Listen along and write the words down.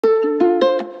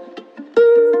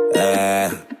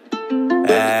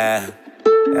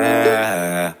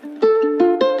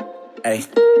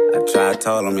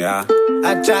told him, y'all.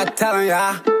 I tried telling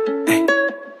y'all. Hey.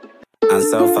 I'm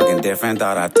so fucking different,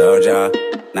 thought I told y'all.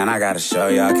 Now I gotta show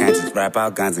y'all, can't just rap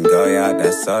out guns and go, y'all,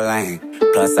 that's so lame.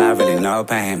 Plus I really know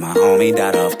pain, my homie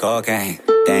died off cocaine.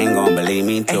 They ain't gon' believe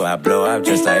me till I blow up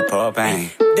just like propane.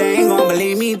 They ain't gon'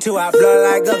 believe me till I blow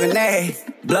like a grenade.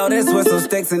 Blow this whistle,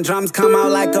 sticks and drums come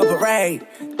out like a parade.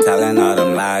 Telling all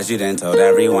them lies, you done told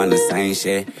everyone the same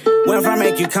shit. Went from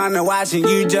make you come to watch and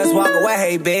you just walk away,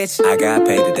 hey bitch. I got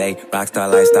paid today,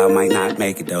 rockstar lifestyle might not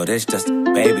make it though. This just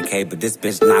a baby cake, but this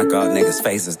bitch knock out niggas'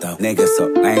 faces though. Niggas so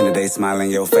lame that they smile in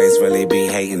your face, really be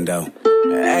hating though.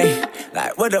 Hey,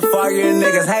 like what the fuck you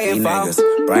niggas hating for?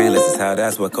 Niggas brainless as hell,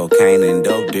 that's what cocaine and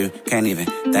dope do. Can't even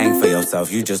think for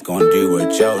yourself, you just gon' do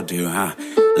what Joe do, huh?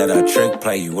 Let a trick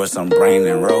play you with some brain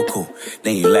and Roku.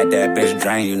 Then you let that bitch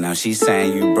drain you, now she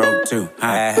saying you broke too,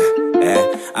 huh?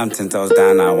 I'm 10 toes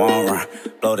down, I won't run.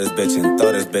 Blow this bitch and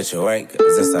throw this bitch away,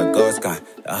 cause it's a ghost gun.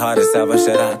 The hardest ever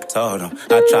shit I told him,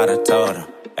 I tried to told him,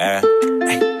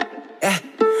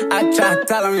 I tried to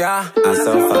tell him, y'all. I'm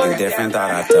so fucking different,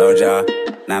 thought I told y'all.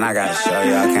 Now I gotta show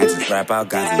y'all, can't just rap out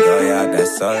guns and go, y'all,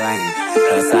 that's so lame.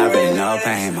 Plus I really know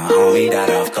pain, my homie died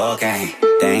off cocaine.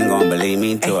 They ain't gon' believe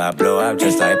me till I blow up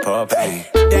just like propane.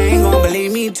 They ain't gon'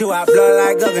 believe me till I blow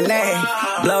like a grenade.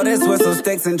 Blow this whistle,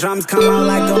 sticks and drums come out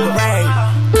like a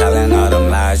parade. Telling all them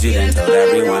lies, you done told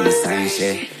everyone the same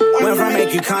shit. Went from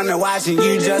make you come to watch and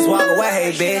you just walk away,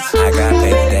 hey bitch. I got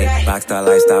paid today, rockstar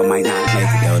lifestyle might not make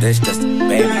it though. This just a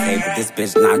baby cake, but this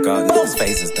bitch knock out niggas'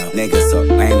 faces though. Niggas so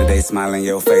lame that they smile in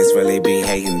your face, really be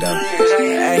hating though.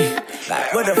 Hey,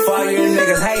 like what the fuck you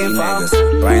niggas hating for?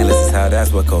 Niggas brainless as hell,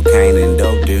 that's what cocaine and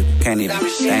dope do. Can't even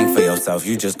think for yourself,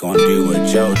 you just gon' do what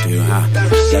Joe do, huh?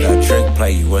 Let a trick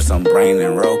play you with some brain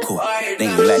and Roku.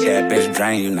 Then you let that bitch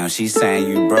drain you, now she saying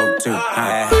you broke too,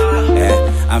 huh?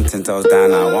 I'm 10 toes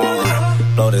down, I won't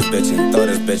run. Blow this bitch and throw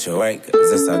this bitch away,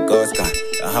 cause it's a ghost gun.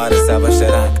 The hardest ever shit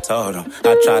I told him,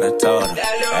 I tried to told him,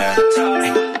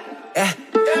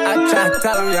 I tried to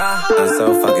tell him, y'all. I'm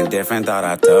so fucking different, thought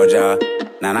I told y'all.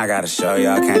 Now I gotta show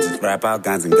y'all, can't just rap out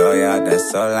guns and go, y'all,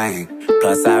 that's so lame.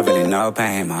 Plus I really know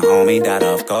pain, my homie died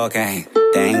off cocaine.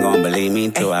 They ain't gon' believe me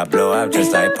till I blow up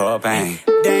just like propane.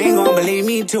 They ain't gon' believe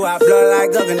me till I blow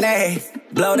like a grenade.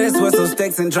 Blow this whistle,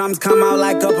 sticks and drums come out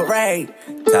like a parade.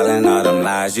 Telling all them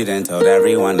lies, you done told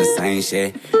everyone the same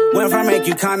shit. Went from make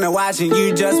you come to watch and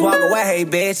you just walk away, hey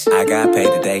bitch. I got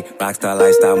paid today, rockstar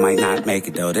lifestyle might not make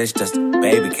it though. This just a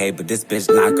baby cake, but this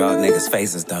bitch knock out niggas'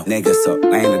 faces though. Niggas so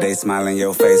lame that they smile in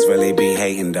your face, really be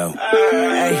hating though.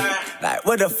 Hey, like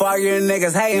what the fuck you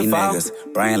niggas hating for?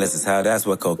 Niggas brainless as hell, that's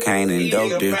what cocaine and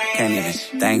dope do. Can't even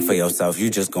think for yourself, you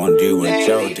just gon' do what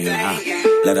Joe do, huh?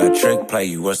 Let a trick play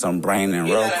you with some brain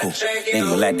and Roku. Then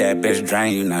you let that bitch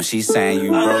drain you, now she saying you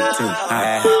broke too,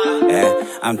 huh?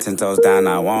 I'm 10 toes down,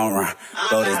 I won't run.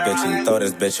 Blow this bitch and throw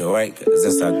this bitch away, cause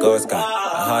it's a ghost gun. The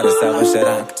hardest ever shit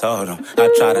I told him,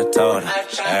 I tried to told him, I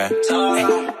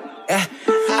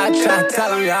tried to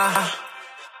tell him, y'all.